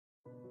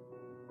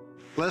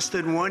Less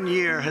than 1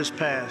 year has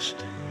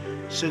passed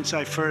since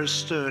I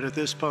first stood at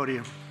this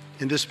podium,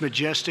 in this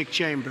majestic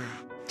chamber,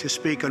 to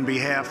speak on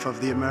behalf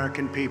of the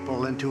American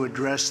people and to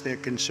address their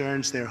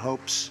concerns, their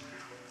hopes,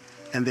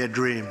 and their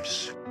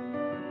dreams.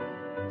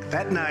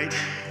 That night,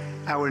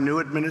 our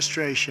new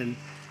administration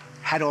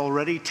had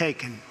already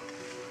taken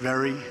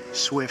very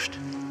swift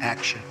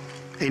action.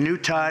 A new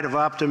tide of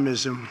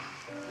optimism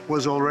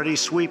was already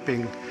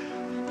sweeping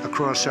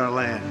across our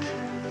land.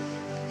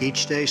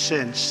 Each day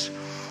since,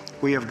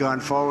 we have gone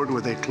forward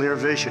with a clear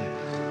vision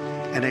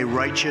and a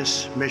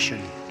righteous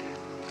mission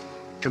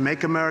to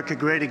make America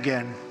great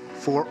again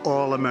for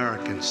all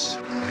Americans.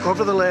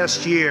 Over the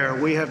last year,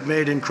 we have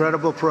made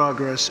incredible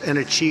progress and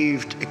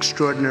achieved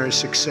extraordinary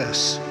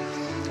success.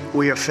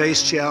 We have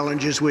faced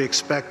challenges we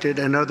expected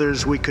and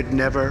others we could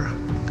never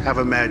have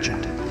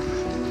imagined.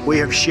 We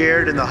have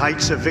shared in the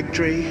heights of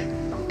victory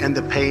and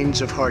the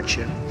pains of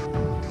hardship.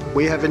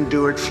 We have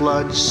endured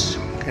floods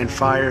and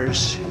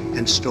fires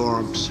and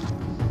storms.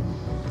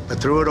 But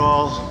through it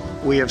all,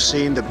 we have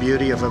seen the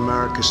beauty of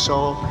America's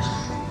soul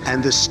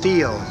and the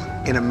steel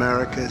in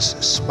America's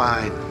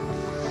spine.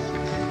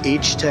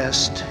 Each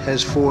test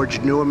has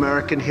forged new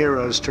American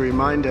heroes to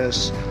remind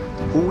us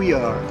who we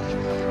are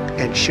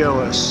and show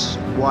us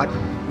what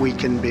we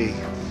can be.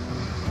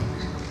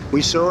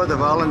 We saw the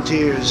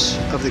volunteers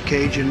of the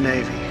Cajun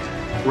Navy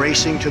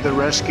racing to the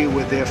rescue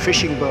with their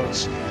fishing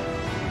boats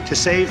to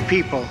save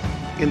people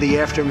in the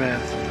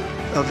aftermath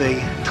of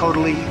a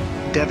totally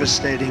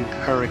devastating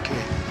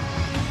hurricane.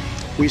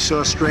 We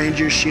saw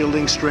strangers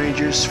shielding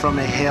strangers from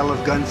a hail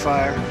of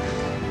gunfire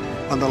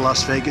on the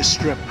Las Vegas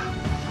Strip.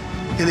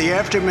 In the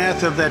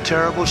aftermath of that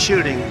terrible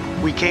shooting,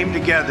 we came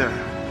together,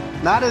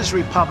 not as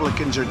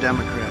Republicans or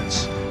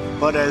Democrats,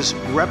 but as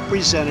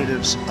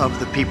representatives of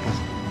the people.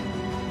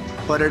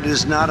 But it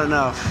is not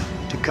enough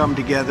to come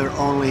together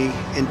only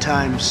in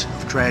times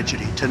of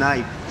tragedy.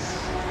 Tonight,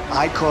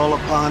 I call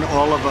upon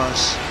all of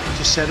us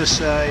to set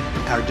aside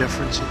our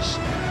differences,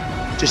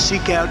 to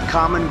seek out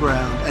common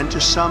ground, and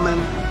to summon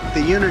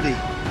the unity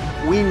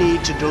we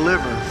need to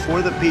deliver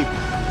for the people.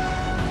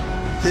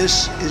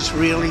 This is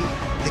really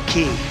the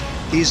key.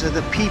 These are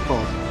the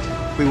people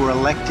we were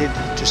elected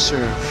to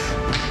serve.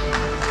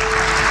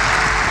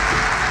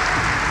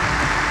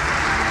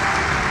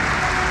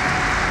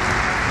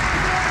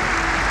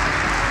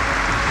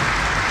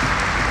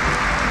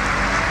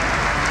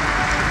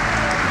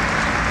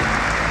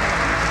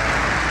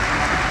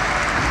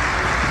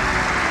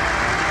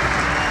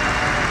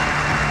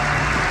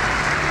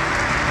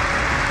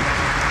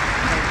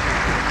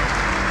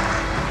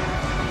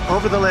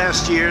 Over the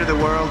last year, the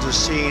world has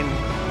seen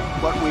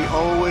what we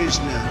always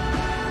knew,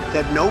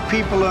 that no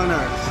people on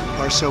earth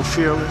are so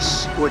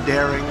fearless or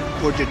daring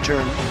or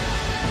determined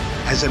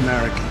as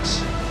Americans.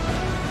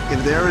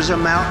 If there is a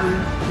mountain,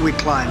 we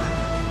climb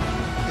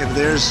it. If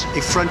there's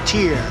a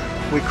frontier,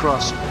 we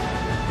cross it.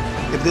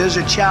 If there's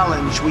a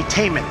challenge, we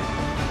tame it.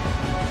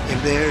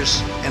 If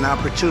there's an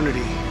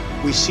opportunity,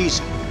 we seize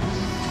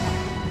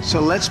it. So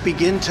let's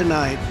begin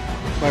tonight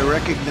by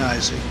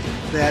recognizing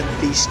that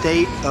the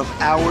state of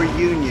our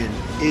union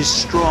is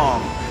strong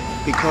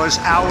because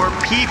our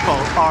people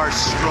are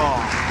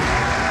strong.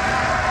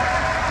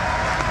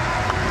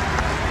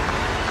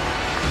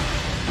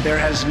 There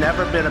has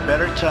never been a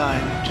better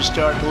time to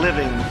start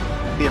living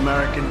the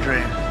American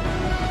dream.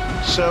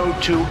 So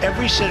to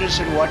every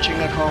citizen watching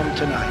at home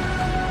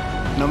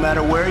tonight, no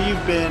matter where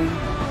you've been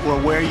or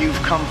where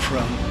you've come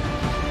from,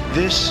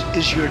 this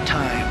is your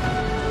time.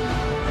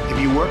 If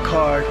you work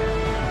hard,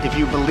 if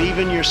you believe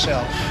in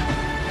yourself,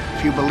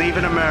 if you believe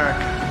in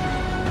America,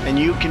 and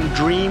you can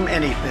dream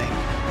anything,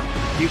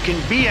 you can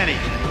be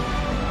anything,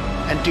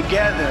 and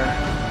together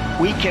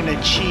we can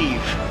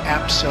achieve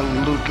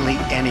absolutely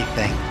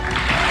anything.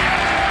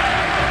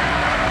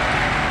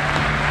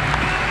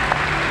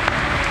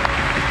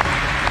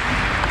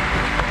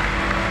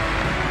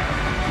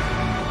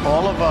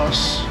 All of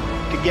us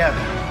together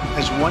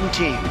as one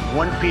team,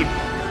 one people,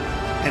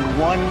 and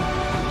one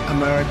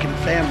American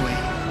family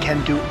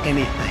can do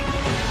anything.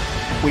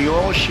 We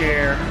all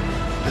share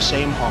the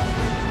same home,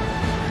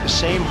 the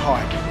same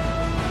heart,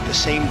 the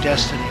same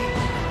destiny,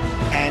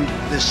 and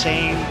the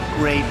same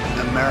great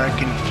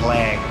American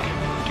flag.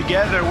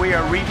 Together, we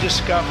are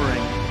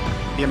rediscovering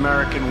the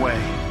American way.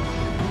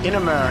 In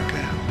America,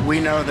 we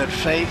know that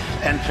faith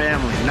and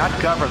family, not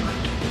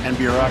government and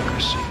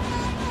bureaucracy,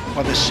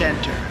 are the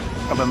center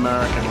of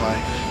American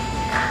life.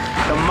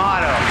 The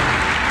motto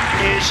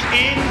is,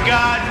 "In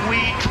God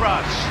we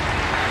trust."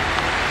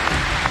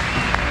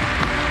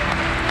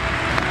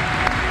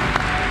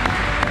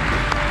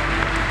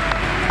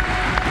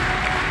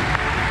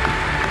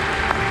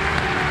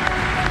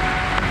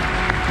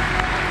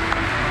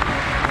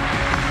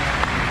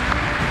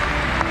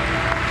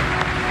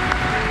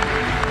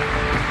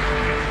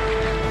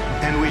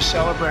 We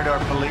celebrate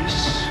our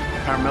police,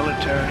 our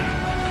military,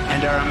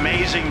 and our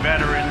amazing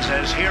veterans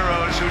as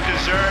heroes who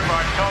deserve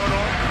our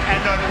total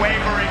and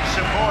unwavering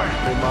support.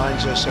 It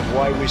reminds us of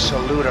why we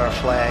salute our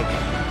flag,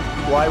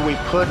 why we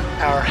put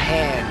our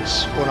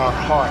hands on our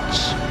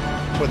hearts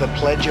to for the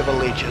Pledge of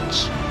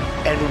Allegiance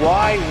and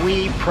why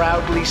we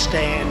proudly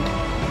stand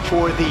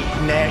for the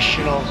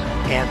national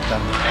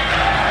anthem.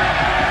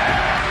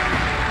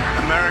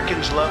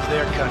 Americans love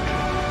their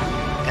country,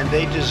 and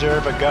they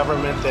deserve a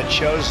government that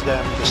shows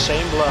them the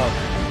same love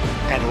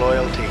and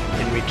loyalty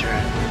in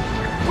return.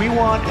 We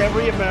want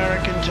every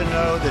American to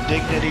know the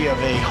dignity of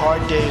a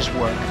hard day's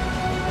work.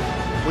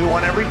 We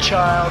want every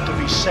child to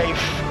be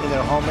safe in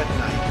their home at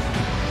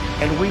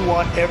night. And we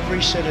want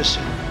every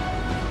citizen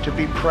to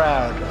be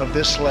proud of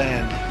this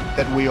land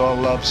that we all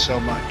love so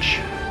much.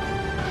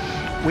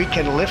 We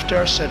can lift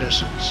our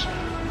citizens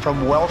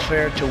from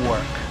welfare to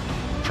work,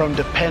 from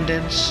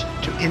dependence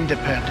to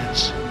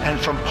independence, and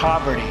from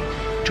poverty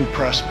to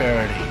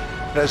prosperity.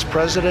 As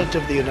President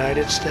of the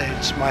United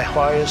States, my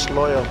highest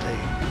loyalty,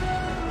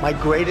 my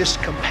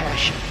greatest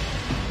compassion,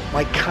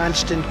 my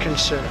constant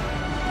concern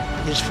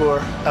is for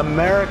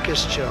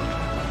America's children,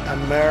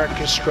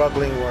 America's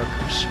struggling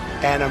workers,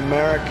 and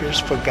America's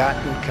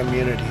forgotten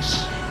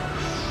communities.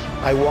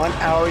 I want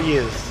our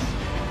youth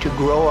to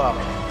grow up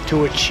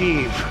to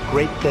achieve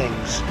great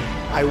things.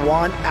 I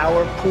want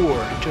our poor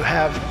to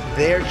have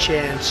their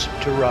chance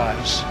to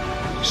rise.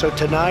 So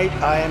tonight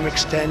I am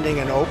extending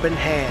an open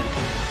hand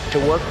to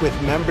work with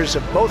members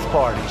of both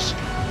parties,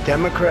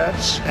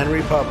 Democrats and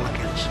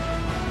Republicans,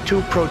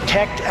 to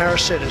protect our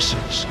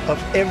citizens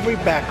of every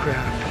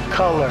background,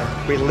 color,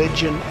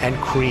 religion, and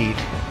creed.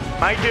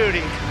 My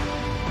duty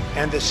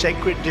and the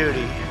sacred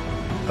duty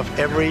of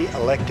every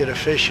elected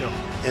official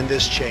in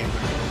this chamber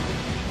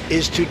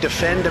is to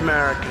defend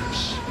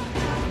Americans,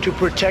 to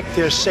protect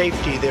their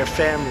safety, their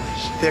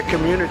families, their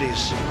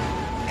communities,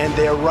 and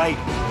their right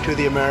to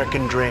the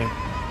American dream.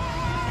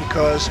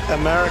 Because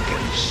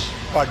Americans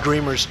are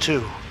dreamers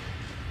too.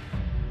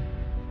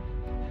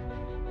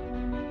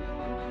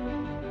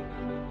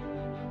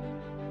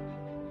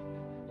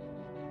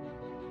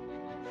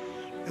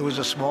 It was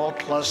a small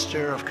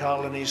cluster of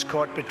colonies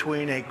caught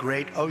between a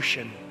great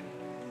ocean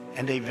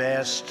and a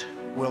vast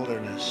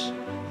wilderness.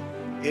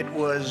 It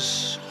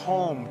was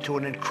home to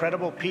an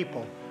incredible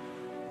people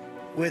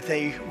with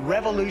a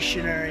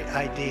revolutionary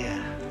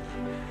idea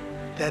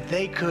that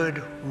they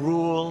could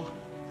rule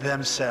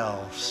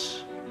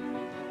themselves,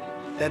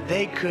 that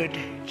they could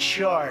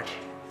chart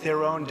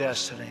their own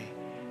destiny,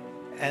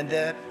 and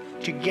that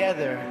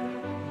together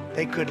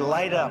they could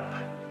light up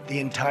the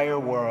entire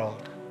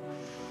world.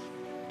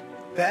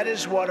 That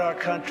is what our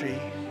country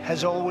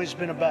has always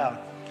been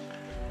about.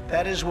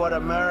 That is what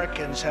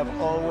Americans have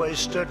always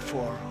stood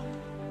for,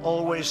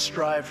 always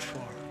strived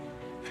for,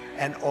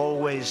 and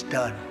always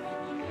done.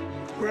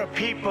 We're a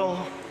people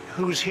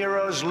whose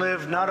heroes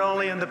live not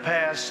only in the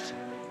past,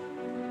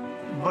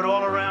 but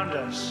all around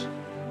us,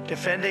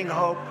 defending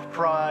hope,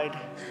 pride,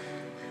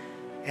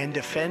 and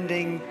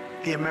defending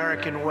the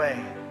American way.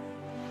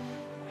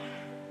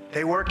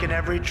 They work in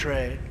every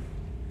trade.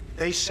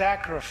 They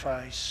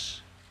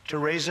sacrifice to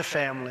raise a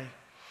family.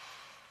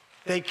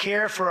 They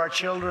care for our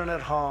children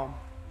at home.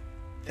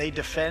 They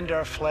defend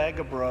our flag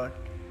abroad.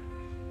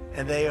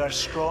 And they are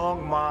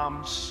strong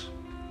moms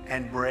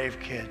and brave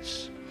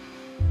kids.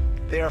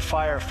 They are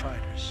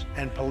firefighters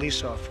and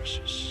police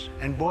officers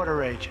and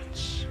border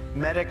agents,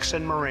 medics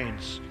and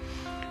Marines.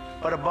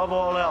 But above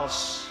all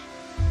else,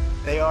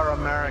 they are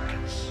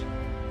Americans.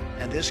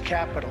 And this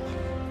capital,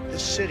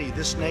 this city,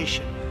 this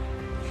nation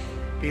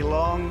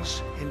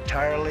belongs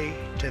entirely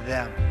to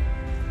them.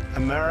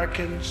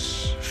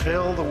 Americans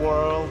fill the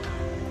world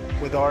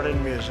with art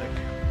and music.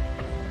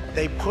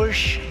 They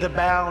push the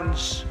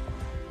bounds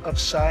of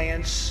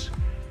science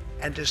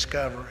and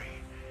discovery,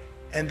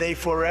 and they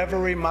forever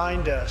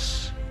remind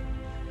us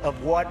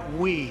of what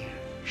we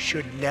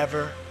should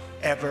never,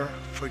 ever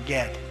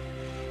forget.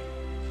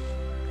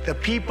 The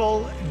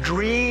people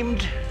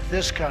dreamed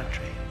this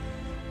country.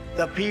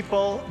 The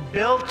people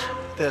built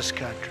this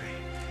country.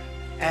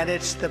 And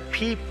it's the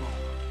people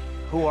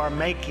who are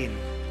making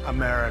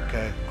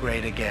America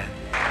great again.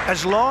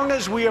 As long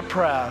as we are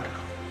proud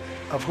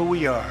of who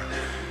we are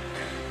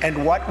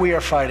and what we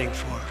are fighting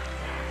for,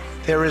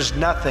 there is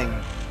nothing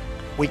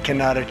we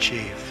cannot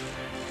achieve.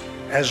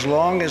 As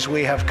long as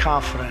we have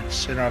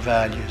confidence in our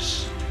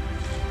values,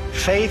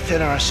 faith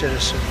in our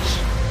citizens,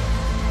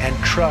 and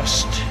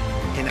trust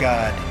in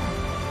God,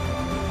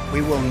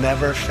 we will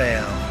never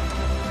fail.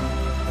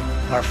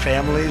 Our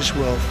families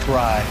will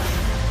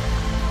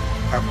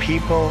thrive. Our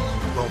people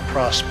will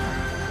prosper.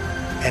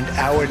 And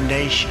our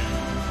nation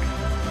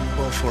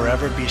will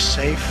forever be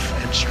safe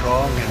and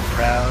strong and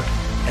proud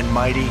and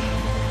mighty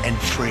and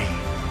free.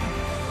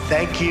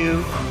 Thank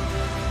you,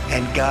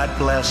 and God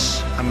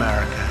bless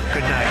America.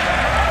 Good night.